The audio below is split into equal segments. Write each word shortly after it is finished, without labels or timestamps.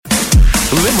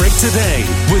Limerick Today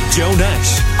with Joe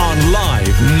Nash on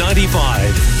Live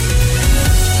 95.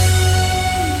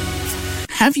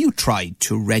 Have you tried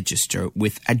to register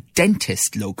with a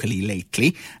dentist locally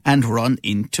lately and run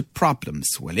into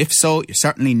problems? Well, if so, you're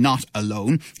certainly not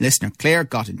alone. Listener Claire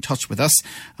got in touch with us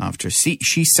after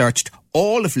she searched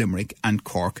all of Limerick and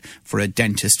Cork for a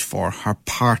dentist for her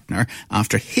partner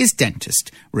after his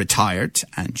dentist retired,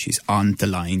 and she's on the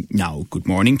line now. Good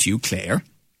morning to you, Claire.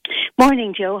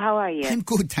 Morning, Joe. How are you? I'm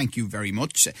good, thank you very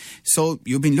much. So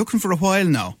you've been looking for a while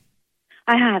now?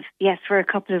 I have, yes, for a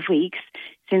couple of weeks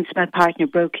since my partner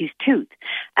broke his tooth.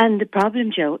 And the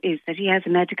problem, Joe, is that he has a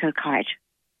medical card.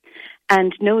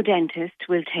 And no dentist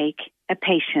will take a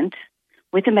patient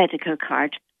with a medical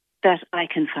card that I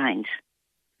can find.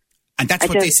 And that's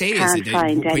what they say, is it? I can't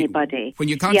find anybody. When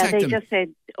you contact them? Yeah, they just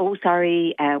said, oh,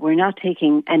 sorry, we're not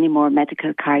taking any more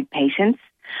medical card patients.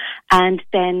 And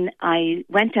then I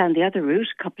went down the other route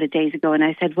a couple of days ago and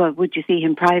I said, well, would you see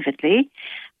him privately?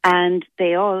 And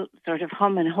they all sort of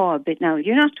hum and haw a bit. Now,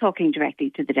 you're not talking directly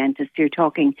to the dentist, you're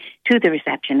talking to the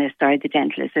receptionist or the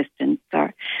dental assistant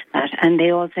or that. And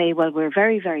they all say, well, we're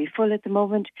very, very full at the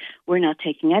moment. We're not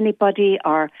taking anybody,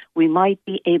 or we might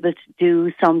be able to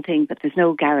do something, but there's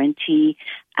no guarantee.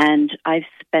 And I've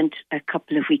spent a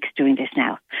couple of weeks doing this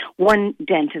now. One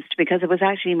dentist, because it was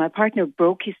actually my partner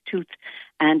broke his tooth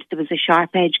and there was a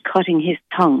sharp edge cutting his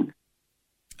tongue.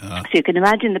 So you can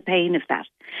imagine the pain of that.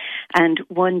 And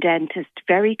one dentist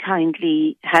very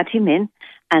kindly had him in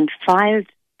and filed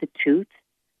the tooth,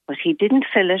 but he didn't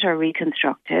fill it or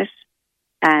reconstruct it,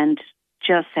 and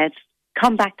just said,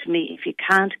 come back to me if you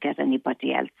can't get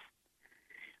anybody else.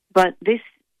 But this,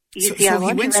 so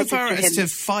he went so far as to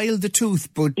file the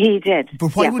tooth, but he did.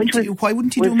 But why wouldn't he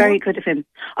do more? Very good of him.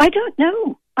 I don't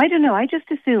know. I just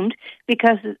assumed,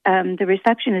 because the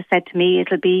receptionist said to me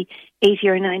it'll be 80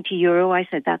 or 90 euro. I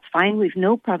said, that's fine. We've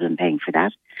no problem paying for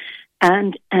that.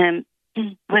 And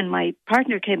when my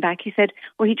partner came back, he said,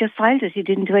 well, he just filed it. He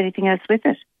didn't do anything else with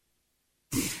it.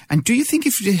 And do you think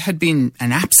if it had been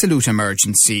an absolute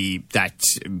emergency that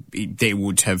they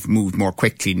would have moved more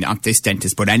quickly, not this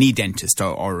dentist, but any dentist,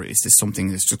 or is this something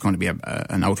that's just going to be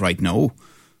an outright no?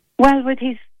 Well, with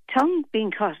his tongue being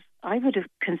cut, I would have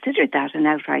considered that an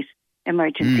outright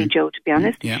emergency, Joe, to be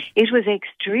honest. Yeah. It was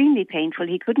extremely painful.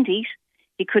 He couldn't eat,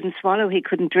 he couldn't swallow, he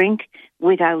couldn't drink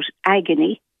without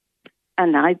agony.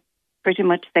 And I pretty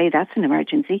much say that's an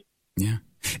emergency. Yeah.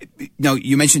 Now,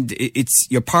 you mentioned it's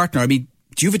your partner. I mean,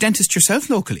 do you have a dentist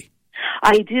yourself locally?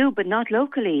 I do, but not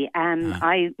locally.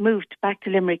 I moved back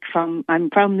to Limerick I'm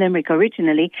from Limerick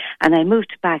originally, and I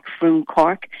moved back from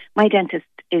Cork. My dentist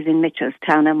is in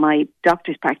Mitchelstown, and my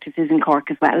doctor's practice is in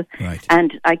Cork as well. Right.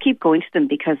 And I keep going to them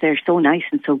because they're so nice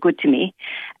and so good to me.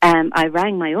 I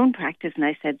rang my own practice and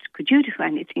I said, could you do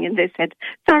anything? And they said,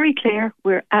 sorry, Claire,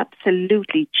 we're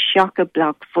absolutely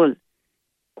chock-a-block full.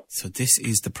 So this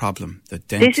is the problem.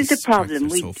 This is the problem.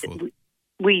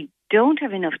 We don't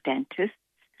have enough dentists,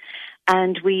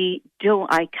 and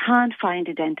I can't find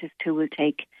a dentist who will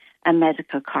take a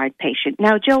medical card patient.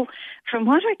 Now, Joe, from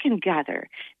what I can gather,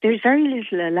 there's very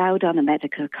little allowed on a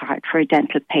medical card for a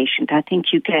dental patient. I think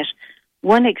you get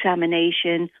one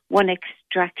examination, one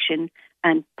extraction,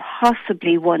 and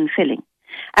possibly one filling.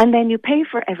 And then you pay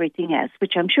for everything else,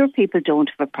 which I'm sure people don't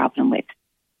have a problem with.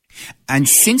 And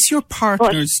since your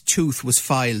partner's tooth was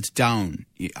filed down,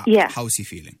 how's he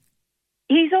feeling?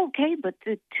 He's okay, but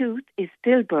the tooth is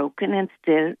still broken and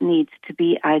still needs to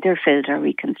be either filled or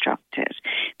reconstructed,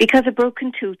 because a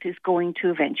broken tooth is going to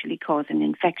eventually cause an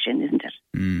infection, isn't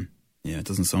it? Yeah, it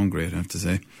doesn't sound great, I have to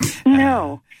say.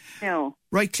 No.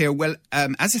 Right, Claire. Well,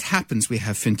 as it happens, we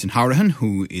have Fintan Horahan,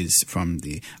 who is from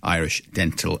the Irish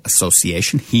Dental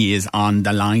Association. He is on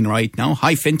the line right now.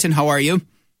 Hi, Fintan. How are you?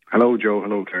 Hello, Joe.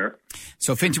 Hello, Claire.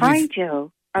 So, Fintan, hi,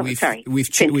 Joe.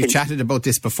 We've chatted about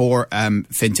this before,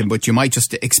 Fintan, but you might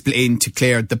just explain to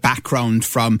Claire the background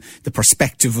from the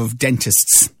perspective of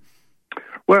dentists.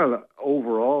 Well,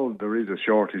 overall, there is a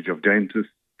shortage of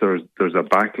dentists. There's a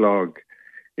backlog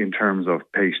in terms of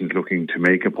patients looking to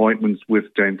make appointments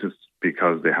with dentists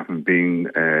because they haven't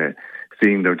been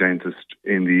seeing their dentist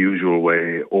in the usual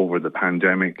way over the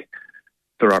pandemic.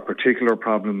 There are particular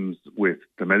problems with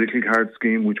the medical card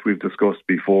scheme, which we've discussed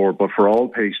before, but for all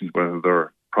patients, whether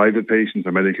they're private patients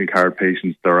or medical card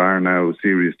patients, there are now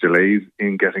serious delays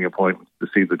in getting appointments to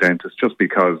see the dentist just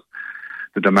because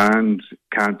the demand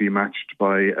can't be matched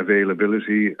by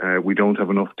availability. We don't have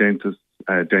enough dentists.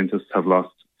 Dentists have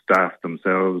lost staff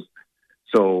themselves.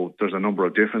 So there's a number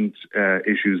of different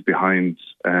issues behind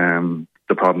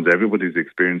the problems everybody's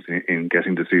experiencing in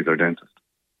getting to see their dentist.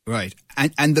 Right.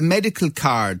 And the medical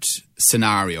card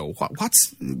scenario,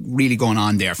 what's really going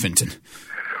on there, Fintan?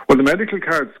 Well, the medical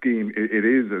card scheme, it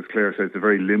is, as Claire said, it's a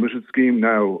very limited scheme.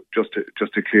 Now, just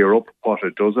to clear up what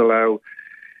it does allow,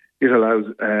 it allows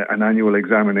an annual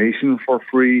examination for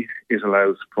free. It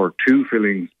allows for 2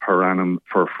 fillings per annum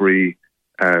for free.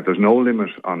 There's no limit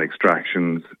on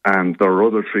extractions, and there are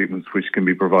other treatments which can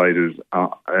be provided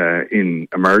in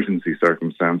emergency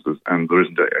circumstances, and there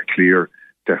isn't a clear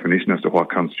definition as to what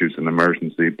constitutes an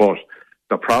emergency. But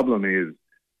the problem is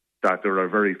that there are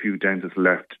very few dentists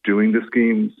left doing the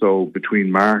scheme. So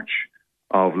between March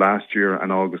of last year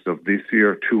and August of this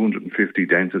year, 250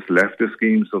 dentists left the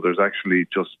scheme. So there's actually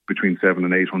just between 700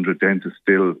 and 800 dentists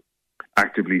still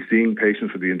actively seeing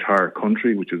patients for the entire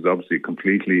country, which is obviously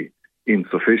completely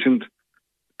insufficient.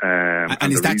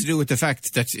 And is that to do with the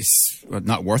fact that it's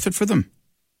not worth it for them?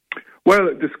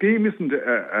 Well, the scheme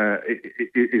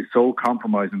is so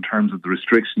compromised in terms of the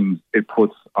restrictions it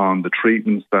puts on the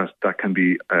treatments that can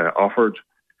be offered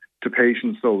to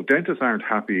patients. So dentists aren't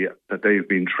happy that they've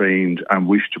been trained and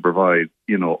wish to provide,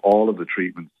 all of the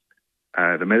treatments.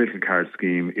 The medical card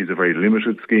scheme is a very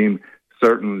limited scheme.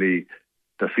 Certainly,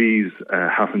 the fees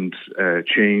haven't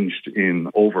changed in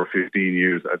over 15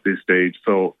 years at this stage.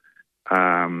 So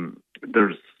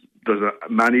there's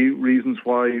many reasons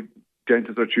why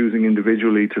dentists are choosing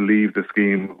individually to leave the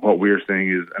scheme. What we're saying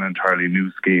is an entirely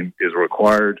new scheme is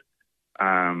required,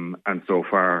 and so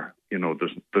far,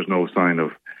 there's no sign of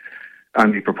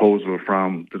any proposal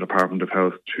from the Department of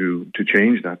Health to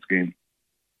change that scheme.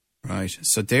 Right.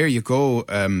 So there you go,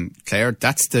 Claire.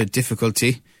 That's the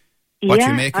difficulty. What do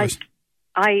you make of it?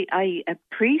 I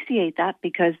appreciate that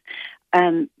because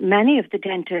many of the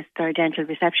dentists or dental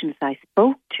receptionists I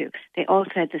spoke to, they all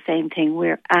said the same thing.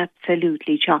 We're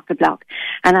absolutely chock-a-block.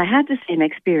 And I had the same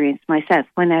experience myself.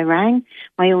 When I rang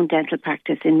my own dental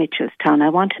practice in Mitchelstown, I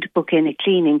wanted to book in a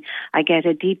cleaning. I get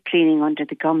a deep cleaning under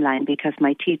the gum line because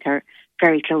my teeth are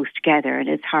very close together and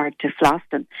it's hard to floss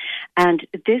them. And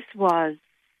this was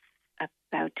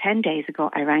about 10 days ago.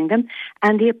 I rang them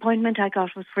and the appointment I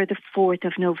got was for the 4th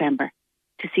of November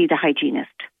to see the hygienist.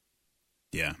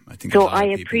 Yeah, I think so. I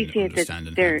appreciate that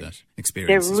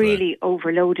they're really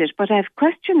overloaded. But I have a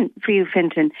question for you,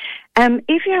 Fintan.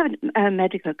 If you have a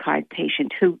medical card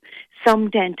patient who some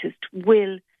dentist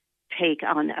will take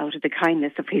on out of the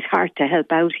kindness of his heart to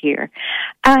help out here,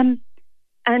 and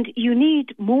you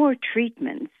need more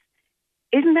treatments,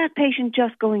 isn't that patient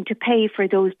just going to pay for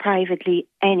those privately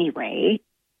anyway?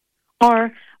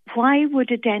 Or why would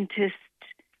a dentist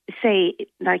say,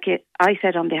 like I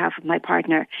said on behalf of my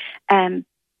partner,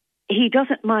 he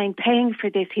doesn't mind paying for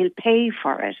this, he'll pay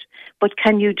for it, but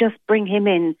can you just bring him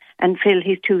in and fill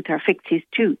his tooth or fix his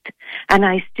tooth? And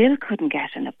I still couldn't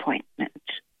get an appointment.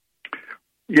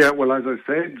 Yeah, well, as I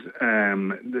said,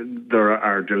 there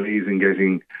are delays in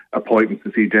getting appointments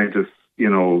to see dentists,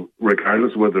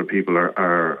 regardless of whether people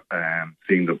are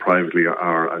seeing them privately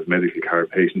or as medical card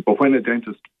patients. But when a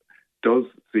dentist does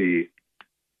see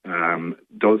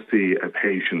a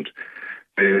patient,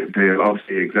 they'll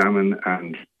obviously examine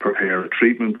and prepare a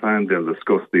treatment plan. They'll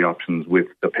discuss the options with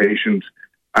the patient,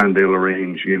 and they'll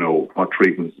arrange, what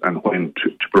treatments and when to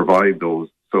provide those.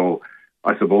 So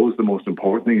I suppose the most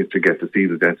important thing is to get to see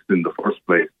the dentist in the first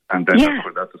place, and then that's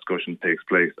where that discussion takes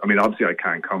place. I mean, obviously I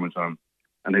can't comment on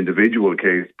an individual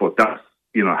case, but that's,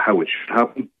 how it should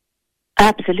happen.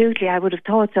 Absolutely, I would have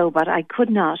thought so, but I could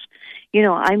not.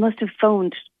 I must have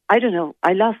phoned, I don't know,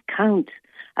 I lost count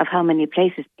of how many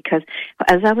places, because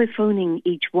as I was phoning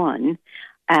each one,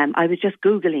 I was just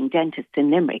Googling dentists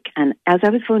in Limerick, and as I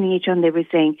was phoning each one, they were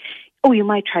saying, oh, you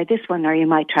might try this one or you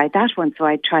might try that one. So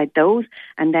I tried those,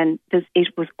 and then it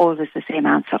was always the same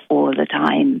answer all the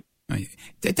time. Right.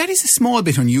 That is a small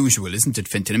bit unusual, isn't it,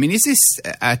 Fintan? I mean, is this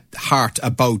at heart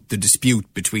about the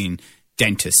dispute between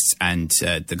dentists and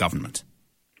the government?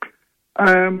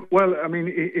 Well, I mean,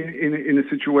 in a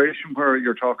situation where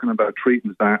you're talking about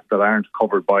treatments that aren't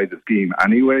covered by the scheme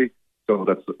anyway, so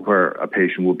that's where a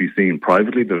patient will be seen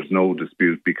privately, there's no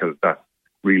dispute because that's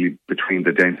really between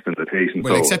the dentist and the patient.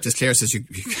 Well, except as Claire says,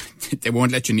 they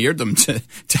won't let you near them to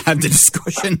have the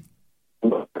discussion.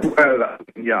 Well,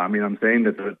 yeah, I mean, I'm saying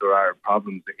that there are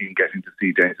problems in getting to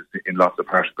see dentists in lots of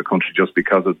parts of the country just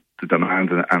because of the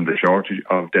demand and the shortage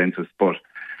of dentists. But,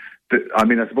 I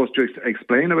suppose to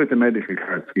explain about the medical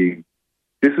card scheme,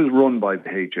 this is run by the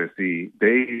HSE.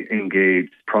 They engage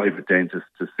private dentists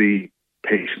to see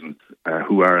patients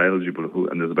who are eligible,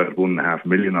 and there's about 1.5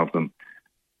 million of them.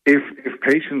 If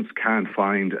patients can't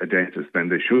find a dentist, then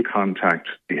they should contact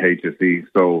the HSE.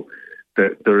 So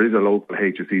there is a local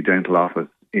HSE dental office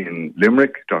in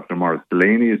Limerick. Dr. Maurice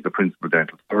Delaney is the principal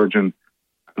dental surgeon.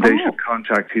 They should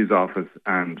contact his office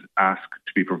and ask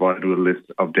to be provided with a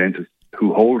list of dentists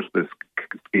who hold this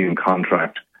scheme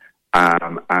contract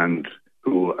and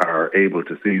who are able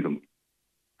to see them.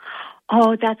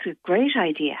 Oh, that's a great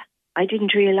idea. I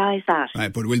didn't realise that.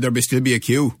 Right, but will there still be a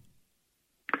queue?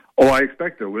 Oh, I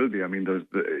expect there will be. I mean, there's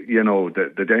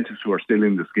the dentists who are still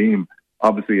in the scheme.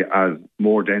 Obviously, as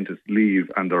more dentists leave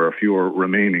and there are fewer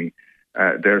remaining,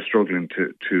 they're struggling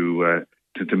to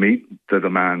meet the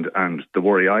demand. And the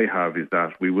worry I have is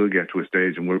that we will get to a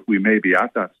stage, and we may be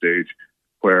at that stage,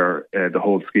 where the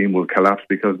whole scheme will collapse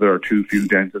because there are too few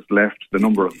dentists left. The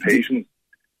number of patients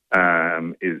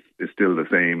is still the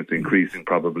same. It's increasing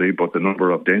probably, but the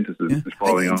number of dentists is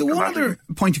falling off. The one other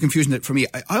point of confusion that for me,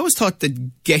 I always thought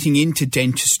that getting into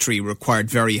dentistry required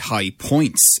very high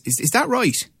points. Is that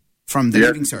right? From the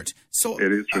Leaving Cert. So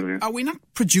it is true, are we not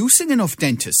producing enough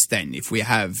dentists then if we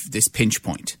have this pinch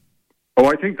point? Oh,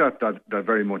 I think that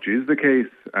very much is the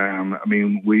case. I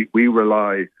mean, we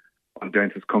rely on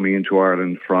dentists coming into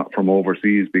Ireland from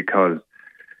overseas because,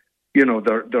 you know,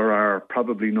 there are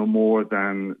probably no more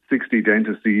than 60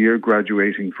 dentists a year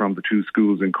graduating from the two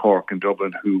schools in Cork and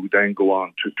Dublin who then go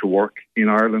on to work in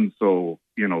Ireland. So,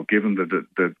 you know, given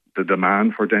the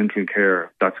demand for dental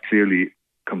care, that's clearly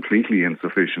completely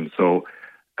insufficient. So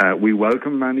we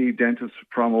welcome many dentists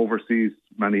from overseas,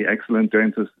 many excellent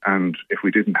dentists, and if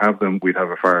we didn't have them, we'd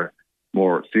have a far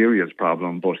more serious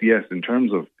problem. But yes, in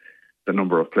terms of the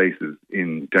number of places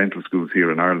in dental schools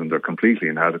here in Ireland, they're completely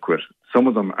inadequate. Some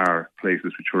of them are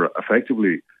places which were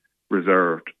effectively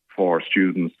reserved for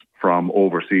students from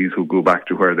overseas who go back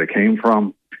to where they came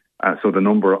from. So the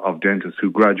number of dentists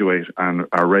who graduate and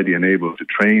are ready and able to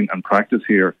train and practice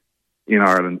here in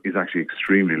Ireland is actually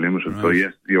extremely limited. Right. So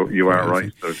yes, you are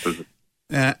right.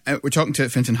 We're talking to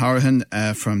Fintan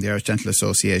Hourihan from the Irish Dental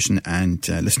Association and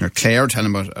listener Claire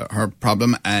telling about her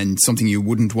problem and something you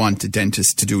wouldn't want a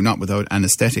dentist to do, not without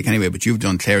anaesthetic anyway, but you've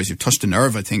done, Claire, is you've touched a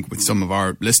nerve, I think, with some of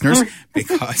our listeners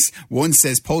because one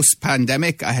says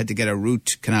post-pandemic I had to get a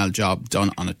root canal job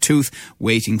done on a tooth,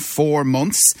 waiting 4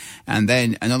 months and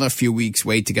then another few weeks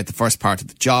wait to get the first part of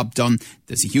the job done.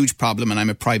 There's a huge problem and I'm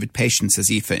a private patient, says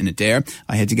Aoife in Adair.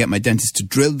 I had to get my dentist to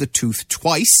drill the tooth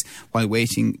twice while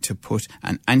waiting to put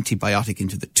an antibiotic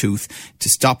into the tooth to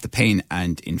stop the pain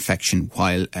and infection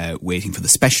while waiting for the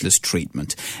specialist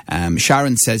treatment.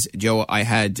 Sharon says, Joe, I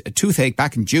had a toothache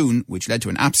back in June, which led to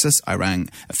an abscess. I rang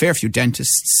a fair few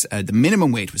dentists. The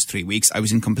minimum wait was 3 weeks. I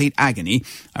was in complete agony.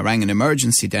 I rang an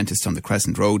emergency dentist on the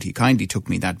Crescent Road. He kindly took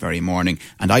me that very morning,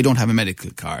 and I don't have a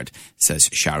medical card, says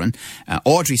Sharon.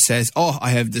 Audrey says,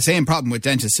 I have the same problem with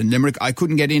dentists in Limerick. I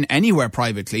couldn't get in anywhere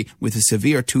privately with a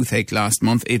severe toothache last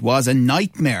month. It was a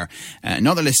nightmare.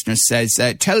 Another listener says,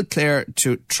 tell Claire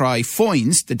to try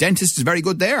Foynes. The dentist is very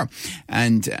good there.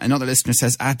 And another listener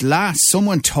says, at last,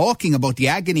 someone talking about the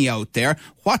agony out there.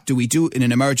 What do we do in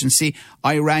an emergency?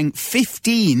 I rang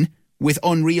 15 with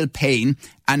unreal pain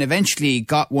and eventually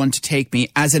got one to take me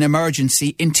as an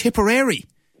emergency in Tipperary.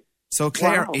 So,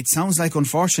 Claire, It sounds like,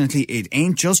 unfortunately, it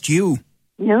ain't just you.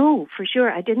 No, for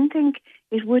sure. I didn't think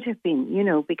it would have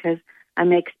been, because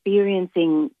I'm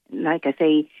experiencing, like I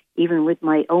say, even with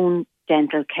my own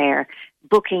dental care,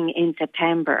 booking in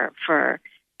September for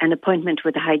an appointment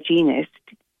with a hygienist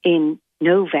in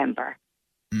November.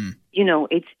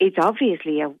 It's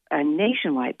obviously a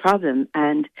nationwide problem,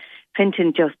 and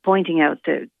Fintan just pointing out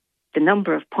the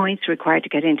number of points required to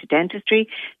get into dentistry,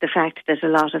 the fact that a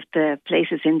lot of the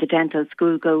places in the dental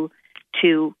school go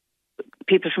to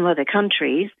people from other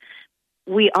countries.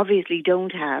 We obviously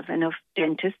don't have enough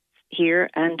dentists here,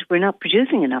 and we're not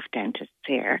producing enough dentists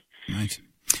here. Right.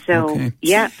 So,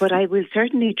 okay. But I will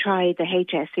certainly try the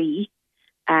HSE.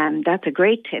 That's a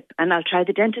great tip. And I'll try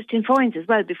the dentist in Foynes as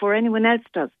well before anyone else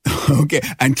does. Okay.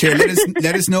 And Claire,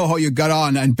 let us know how you got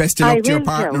on, and best of luck to your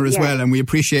partner as well. And we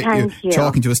appreciate you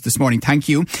talking to us this morning. Thank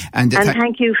you. And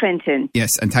thank you, Fintan.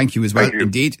 Yes, and thank you as well,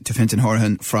 indeed, to Fintan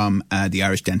Hourihan from the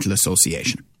Irish Dental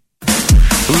Association.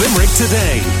 Limerick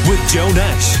Today with Joe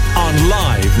Nash on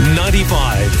Live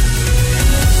 95.